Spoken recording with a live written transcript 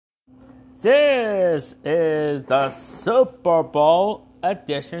This is the Super Bowl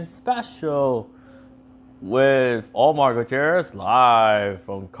edition special with Omar Gutierrez live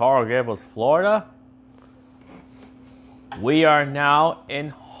from Coral Gables, Florida. We are now in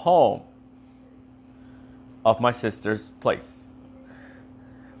home of my sister's place.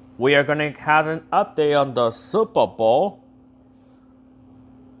 We are going to have an update on the Super Bowl.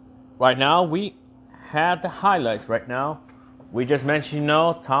 Right now, we had the highlights right now. We just mentioned,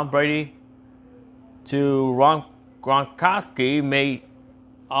 Tom Brady to Gronkowski made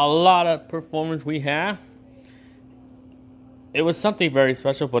a lot of performance we had. It was something very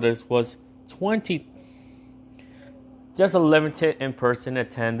special, but it was just a limited in-person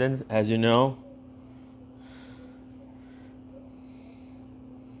attendance, as you know.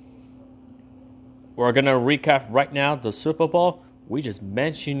 We're going to recap right now the Super Bowl. We just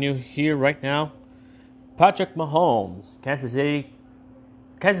mentioned you here right now. Patrick Mahomes, Kansas City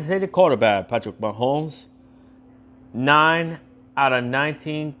quarterback Patrick Mahomes, 9 out of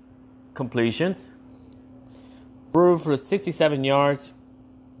 19 completions, threw for 67 yards,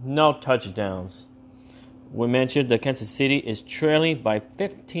 no touchdowns. We mentioned that Kansas City is trailing by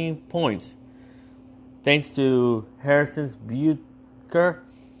 15 points thanks to Harrison's Butker's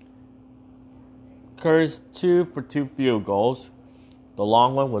 2 for 2 field goals. The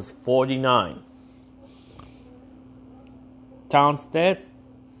long one was 49. Townsend,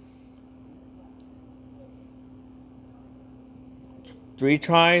 3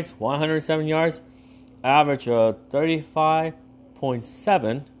 tries, 107 yards, average of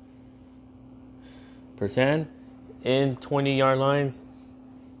 35.7% in 20-yard lines,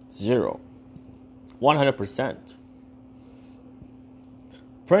 100%.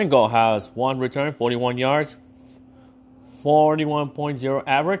 Pringle has 1 return, 41 yards, 41.0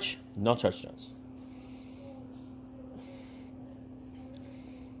 average, no touchdowns.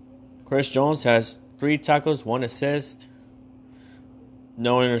 Chris Jones has 3 tackles, 1 assist,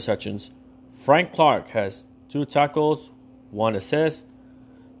 no interceptions. Frank Clark has 2 tackles, 1 assist,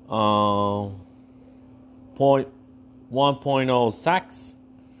 1.0 sacks.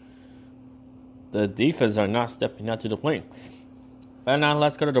 The defense are not stepping up to the plate. And now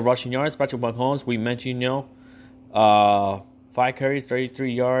let's go to the rushing yards. Patrick Mahomes, we mentioned, 5 carries,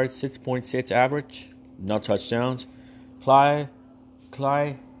 33 yards, 6.6 average, no touchdowns. Clyde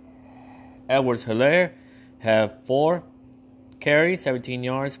Edwards-Helaire have 4 carries, 17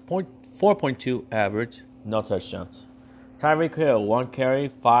 yards, 4.2 average, no touchdowns. Tyreek Hill, 1 carry,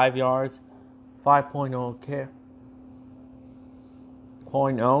 5 yards, 5.0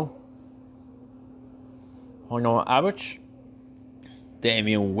 average.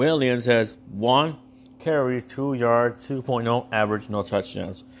 Damian Williams has 1 carries, 2 yards, 2.0 average, no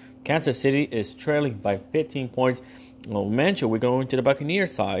touchdowns. Kansas City is trailing by 15 points. We'll mention we're going to the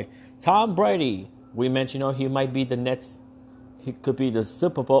Buccaneers side. Tom Brady, we mentioned, he might be the next. He could be the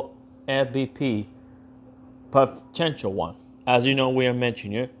Super Bowl MVP, potential one. As you know, we are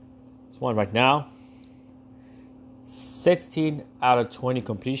mentioning it. It's one right now. 16 out of 20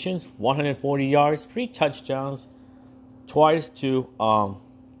 completions, 140 yards, 3 touchdowns, twice to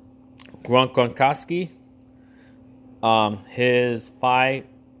Gronkowski. His 5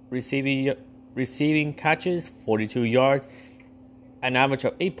 receiving catches, 42 yards, an average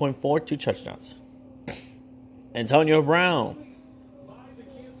of 8.4, 2 touchdowns. Antonio Brown.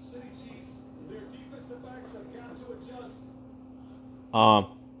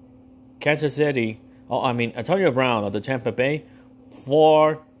 Antonio Brown of the Tampa Bay,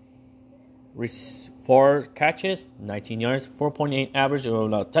 4 catches, 19 yards, 4.8 average,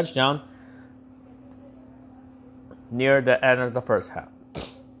 a touchdown near the end of the first half.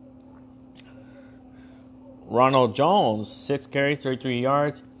 Ronald Jones, 6 carries, 33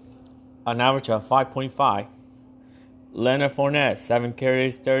 yards, an average of 5.5. Leonard Fournette, 7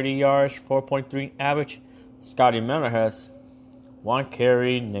 carries, 30 yards, 4.3 average. Scotty Miller has 1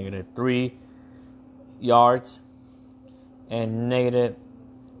 carry, -3 yards, and an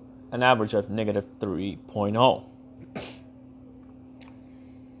average of -3.0.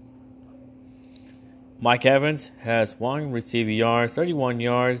 Mike Evans has 1 receiving yard, 31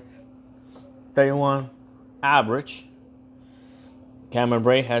 yards, 31 average. Cameron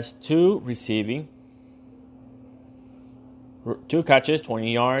Brate has 2 receiving, 2 catches,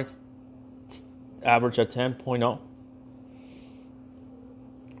 20 yards, average of 10.0.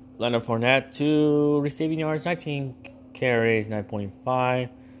 Leonard Fournette, 2 receiving yards, 19 carries, 9.5,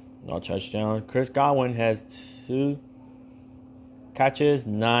 no touchdown. Chris Godwin has 2 catches,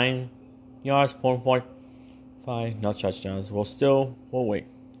 9 yards, 0.5, no touchdowns. We'll wait.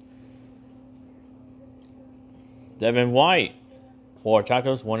 Devin White, 4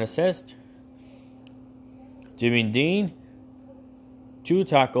 tackles, 1 assist. Jimmy Dean, 2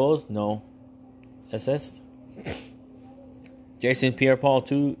 tackles, no assist. Jason Pierre-Paul,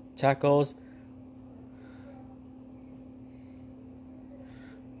 2 tackles.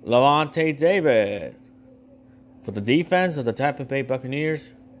 Lavonte David for the defense of the Tampa Bay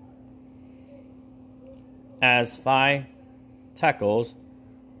Buccaneers has 5 tackles,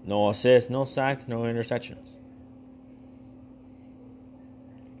 no assists, no sacks, no interceptions.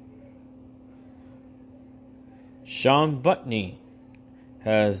 Sean Butney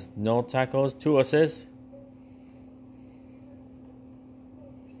has no tackles, 2 assists.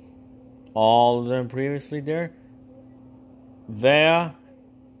 All of them previously there. Vea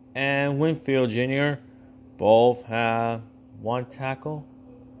and Winfield Jr. both have 1 tackle.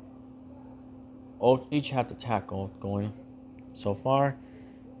 Each have the tackle going so far.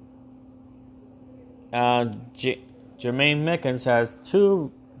 Jermaine Mickens has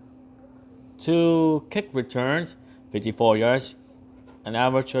two kick returns, 54 yards, an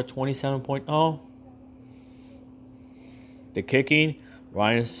average of 27.0. The kicking,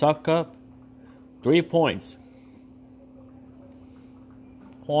 Ryan Suckup, 3 points.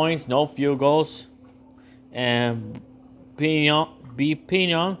 No field goals. And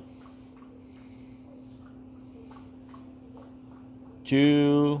Pinion,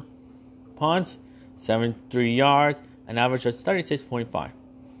 2 punts, 73 yards, an average of 36.5.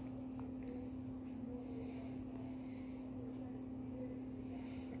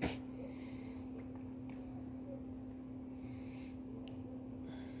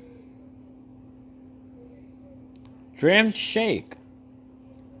 Dream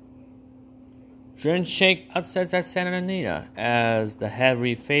Shake upsets at Santa Anita as the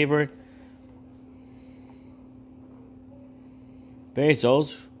heavy favorite.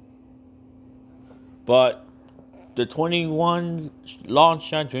 Bezos, but the 21 long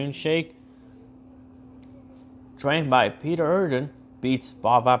shot Dream Shake, trained by Peter Urden, beats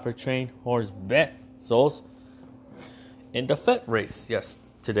Bob Apple trained horse Bezos in the foot race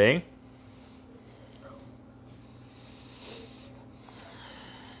today.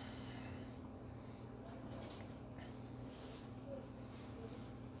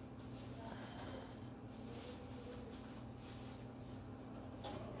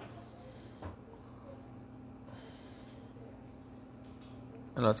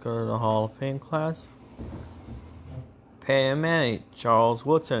 And let's go to the Hall of Fame class. Peyton Manning, Charles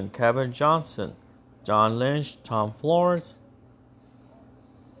Woodson, Kevin Johnson, John Lynch, Tom Flores.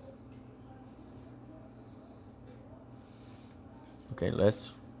 Okay,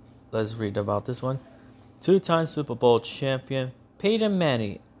 let's read about this one. 2-time Super Bowl champion Peyton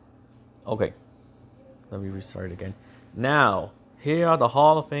Manning. Okay, let me restart again. Now, here are the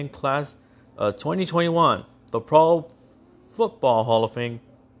Hall of Fame class 2021. The Pro Football Hall of Fame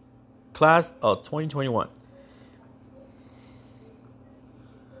class of 2021.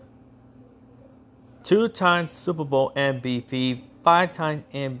 2-time Super Bowl MVP, 5-time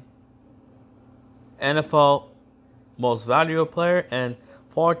NFL Most Valuable Player, and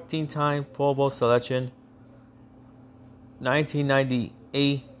 14-time Pro Bowl selection.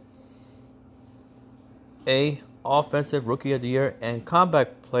 1998 Offensive Rookie of the Year and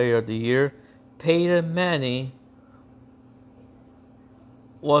Comeback Player of the Year. Peyton Manning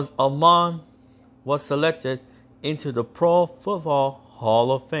was selected into the Pro Football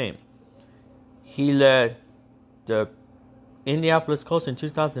Hall of Fame. He led the Indianapolis Colts in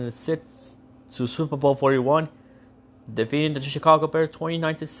 2006 to Super Bowl 41, defeating the Chicago Bears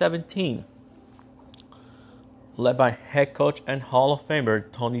 29-17, led by head coach and Hall of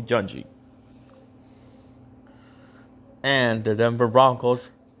Famer Tony Dungy. And the Denver Broncos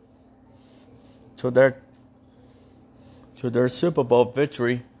to their Super Bowl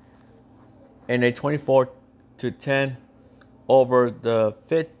victory in a 24-10 over the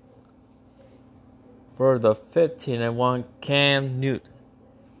 15-1 Cam Newton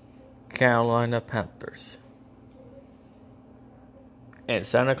Carolina Panthers in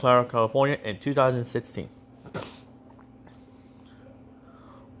Santa Clara, California in 2016.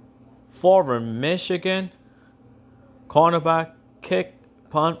 Former Michigan cornerback, kick,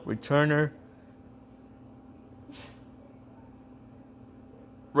 punt, returner,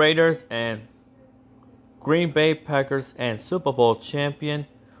 Raiders and Green Bay Packers and Super Bowl champion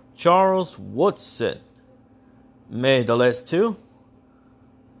Charles Woodson made the list too.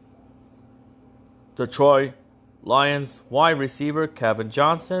 Detroit Lions wide receiver Kevin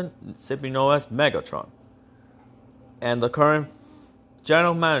Johnson, simply known as Megatron, and the current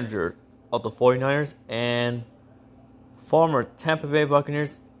general manager of the 49ers and former Tampa Bay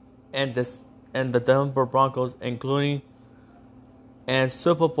Buccaneers and the Denver Broncos, including and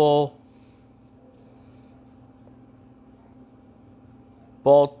Super Bowl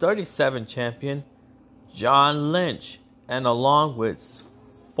Bowl 37 champion John Lynch, and along with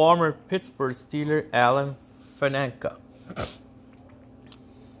former Pittsburgh Steeler Alan Faneca.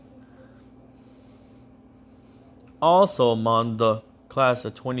 Also among the class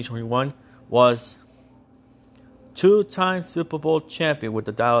of 2021 was two-time Super Bowl champion with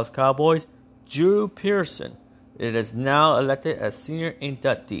the Dallas Cowboys, Drew Pearson. It is now elected as senior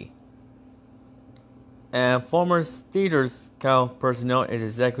inductee. And former Steelers Cow personnel and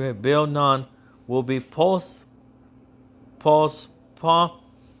executive Bill Nunn will be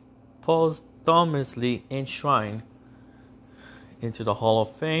posthumously enshrined into the Hall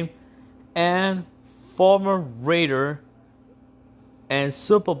of Fame, and former Raider and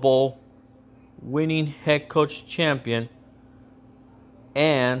Super Bowl winning head coach champion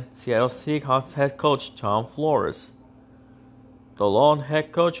and Seattle Seahawks head coach Tom Flores. The lone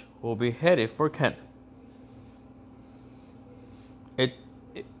head coach will be headed for Canada.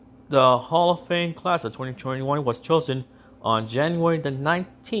 The Hall of Fame class of 2021 was chosen on January the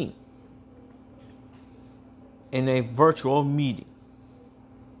 19th in a virtual meeting.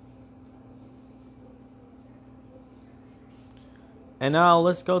 And now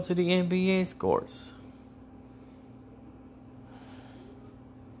let's go to the NBA scores.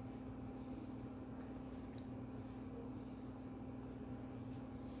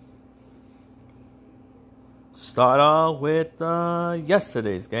 Start off with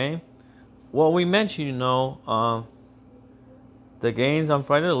yesterday's game. Well, we mentioned, the games on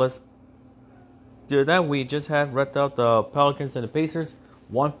Friday. Let's do that. We just had read out the Pelicans and the Pacers,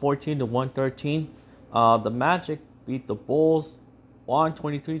 114-113. The Magic beat the Bulls,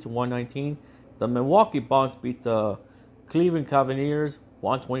 123-119. The Milwaukee Bucks beat the Cleveland Cavaliers,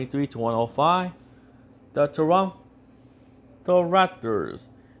 123-105. The Toronto Raptors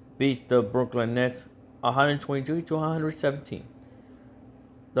beat the Brooklyn Nets, 123-117.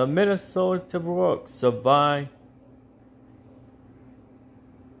 The Minnesota Timberwolves survived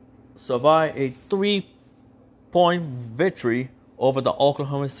a 3-point victory over the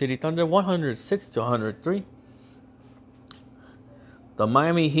Oklahoma City Thunder, 106-103. The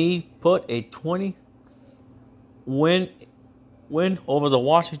Miami Heat put a 20 win over the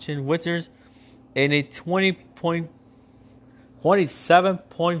Washington Wizards in a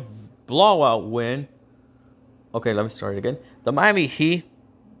 27-point blowout win. Okay, let me start again. The Miami Heat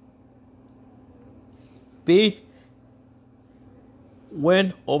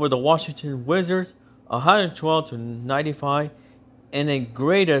win over the Washington Wizards 112-95 in a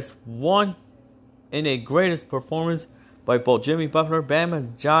greatest performance by both Jimmy Butler, Bam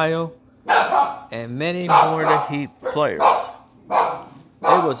Adebayo, and many more of the Heat players. It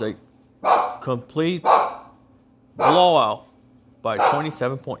was a complete blowout by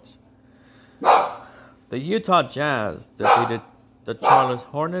 27 points. The Utah Jazz defeated the Charlotte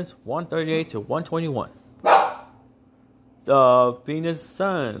Hornets 138-121. The Phoenix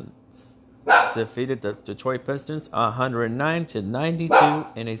Suns defeated the Detroit Pistons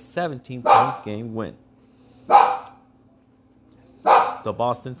 109-92 in a 17-point game win. The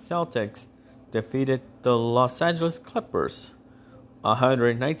Boston Celtics defeated the Los Angeles Clippers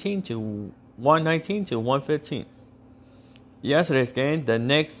 119-115. Yesterday's game, the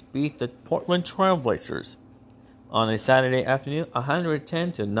Knicks beat the Portland Trail Blazers on a Saturday afternoon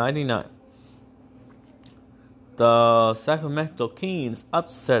 110-99. The Sacramento Kings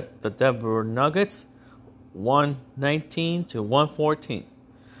upset the Denver Nuggets 119-114.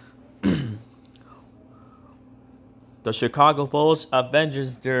 The Chicago Bulls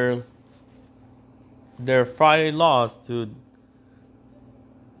avenged their Friday loss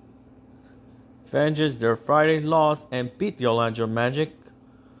and beat the Orlando Magic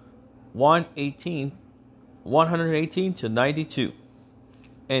 118-92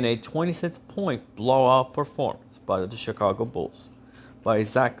 in a 26-point blowout performance by the Chicago Bulls by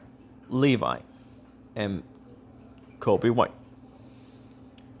Zach Levi and Kobe White.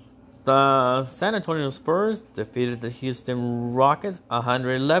 The San Antonio Spurs defeated the Houston Rockets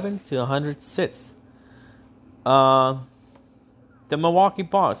 111-106. The Milwaukee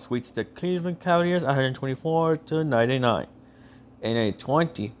Bucks swept the Cleveland Cavaliers 124-99 in a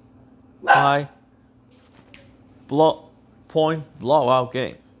 25-point blowout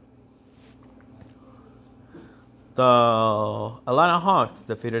game. The Atlanta Hawks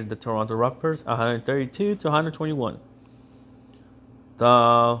defeated the Toronto Raptors 132-121.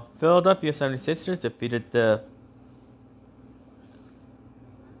 The Philadelphia 76ers defeated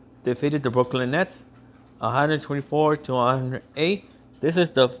the Brooklyn Nets 124-108.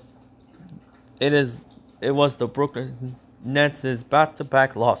 It was the Brooklyn Nets'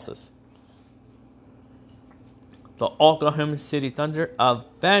 back-to-back losses. The Oklahoma City Thunder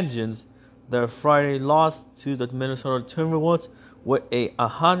avenges their Friday loss to the Minnesota Timberwolves with a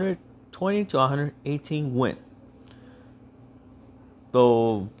 120-118 win.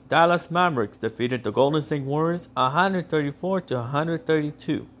 The Dallas Mavericks defeated the Golden State Warriors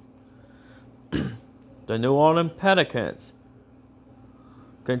 134-132. The New Orleans Pelicans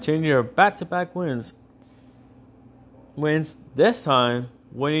continue their back-to-back wins, this time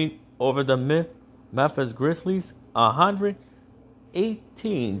winning over the Memphis Grizzlies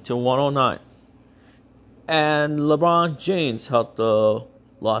 118-109. And LeBron James helped the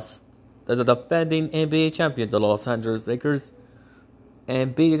defending NBA champion, the Los Angeles Lakers,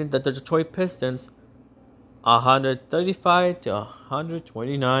 and beating the Detroit Pistons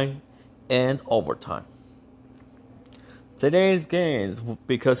 135-129 in overtime. Today's games,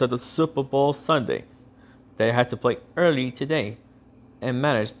 because of the Super Bowl Sunday, they had to play early today and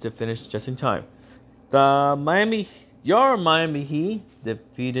managed to finish just in time. Your Miami Heat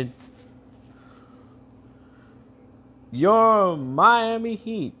defeated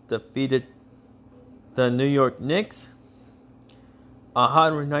the New York Knicks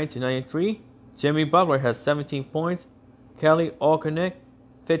 109-93. Jimmy Butler has 17 points. Kelly Olynyk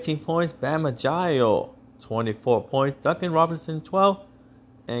 15 points. Bam Adebayo 24 points. Duncan Robinson 12.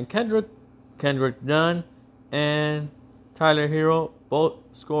 And Kendrick Nunn and Tyler Hero both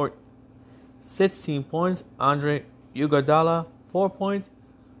scored 16 points. Andre Iguodala 4 points.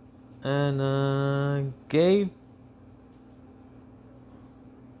 And Gabe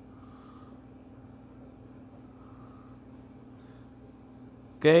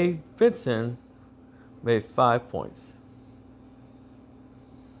Vincent made 5 points.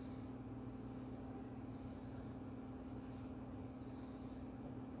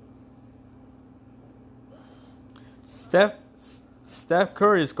 Steph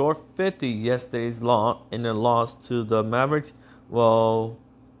Curry scored 50 yesterday's in a loss to the Mavericks, while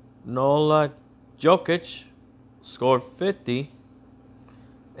Nikola Jokic scored 50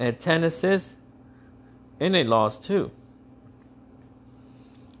 and 10 assists in a loss too.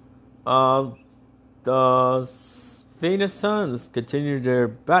 The Phoenix Suns continued their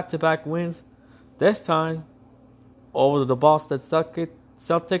back-to-back wins, this time over the Boston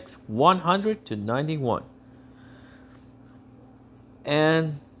Celtics 100-91.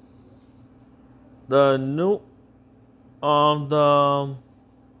 And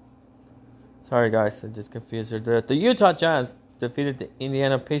sorry guys, I just confused here. The Utah Jazz defeated the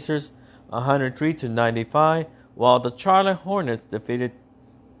Indiana Pacers 103-95, while the Charlotte Hornets defeated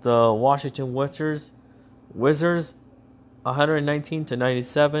the Washington Wizards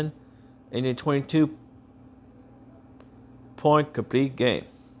 119-97 in a 22-point complete game.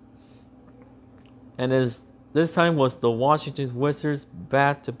 And this time was the Washington Wizards'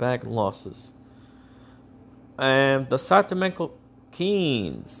 back-to-back losses. And the Sacramento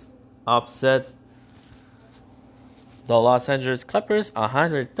Kings upset the Los Angeles Clippers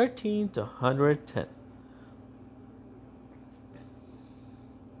 113-110.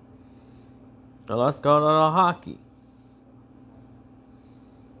 Now let's go to the hockey.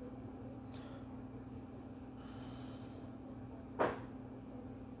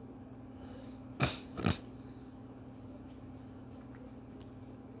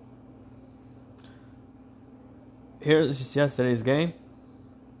 Here's yesterday's game.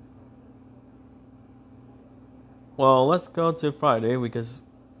 Well, let's go to Friday because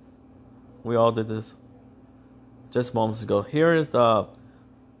we all did this just moments ago. Here is the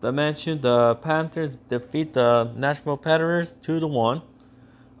mention. The Panthers defeat the Nashville Predators 2-1.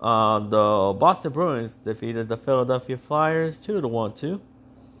 The Boston Bruins defeated the Philadelphia Flyers 2-1 too.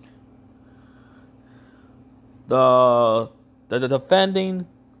 The defending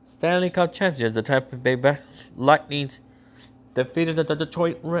Stanley Cup champions, the Tampa Bay Lightning, defeated the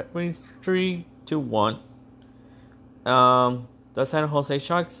Detroit Red Wings 3-1. The San Jose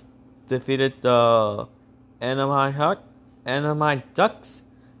Sharks defeated the Anaheim Ducks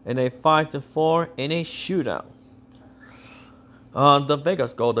in a 5-4 in a shootout. The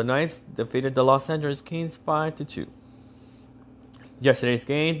Vegas Golden Knights defeated the Los Angeles Kings 5-2. Yesterday's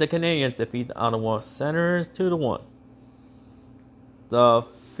game, the Canadiens defeat the Ottawa Senators 2-1. The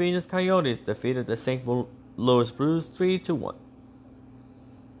Phoenix Coyotes defeated the St. Louis Blues 3-1.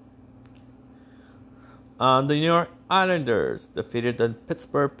 The New York Islanders defeated the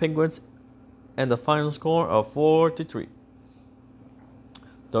Pittsburgh Penguins and the final score of 4-3.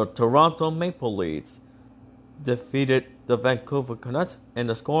 The Toronto Maple Leafs defeated the Vancouver Canucks in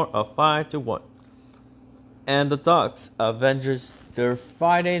the score of 5-1. And the Ducks avenged their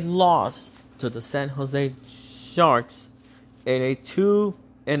Friday loss to the San Jose Sharks in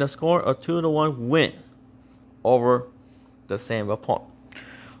a score of 2-1 win. over the same opponent.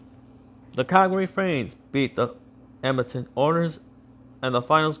 The Calgary Flames beat the Edmonton Oilers, and the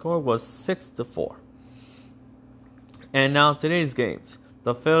final score was 6-4. And now today's games.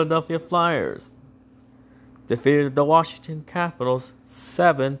 The Philadelphia Flyers defeated the Washington Capitals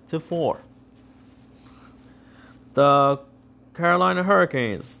 7-4. The Carolina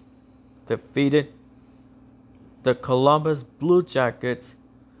Hurricanes defeated the Columbus Blue Jackets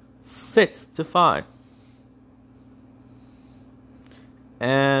 6-5.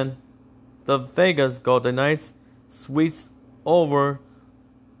 And the Vegas Golden Knights sweeps over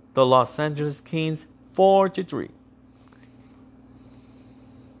the Los Angeles Kings 4-3.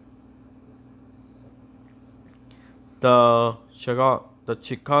 The Chicago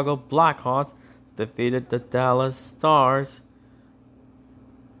Blackhawks defeated the Dallas Stars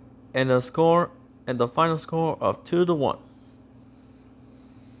in the final score of 2-1.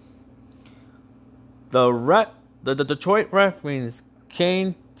 The Detroit Red Wings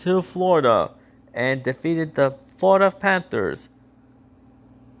came to Florida and defeated the Florida Panthers.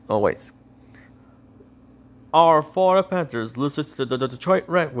 Our Florida Panthers loses to the Detroit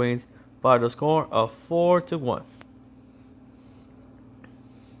Red Wings by the score of 4-1.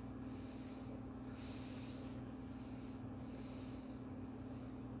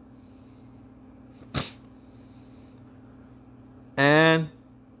 And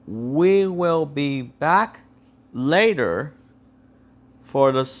we will be back later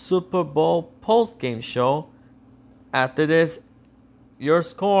for the Super Bowl post-game show. After this, your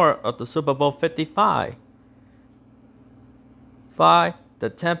score of the Super Bowl 55. The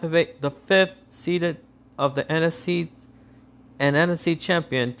Tampa Bay, the 5th seeded of the NFC and NFC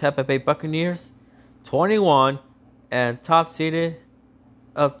champion Tampa Bay Buccaneers, 21, and top seeded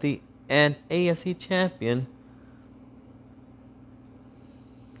of the AFC champion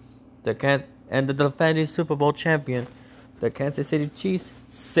and the defending Super Bowl champion, the Kansas City Chiefs,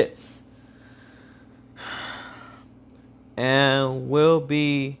 6. And we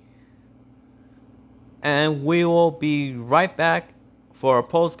will be right back for a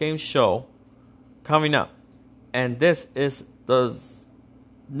post-game show coming up. And this is the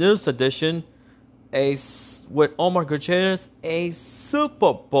news edition, with Omar Gutierrez, a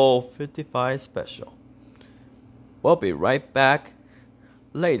Super Bowl 55 special. We'll be right back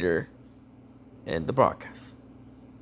later in the broadcast.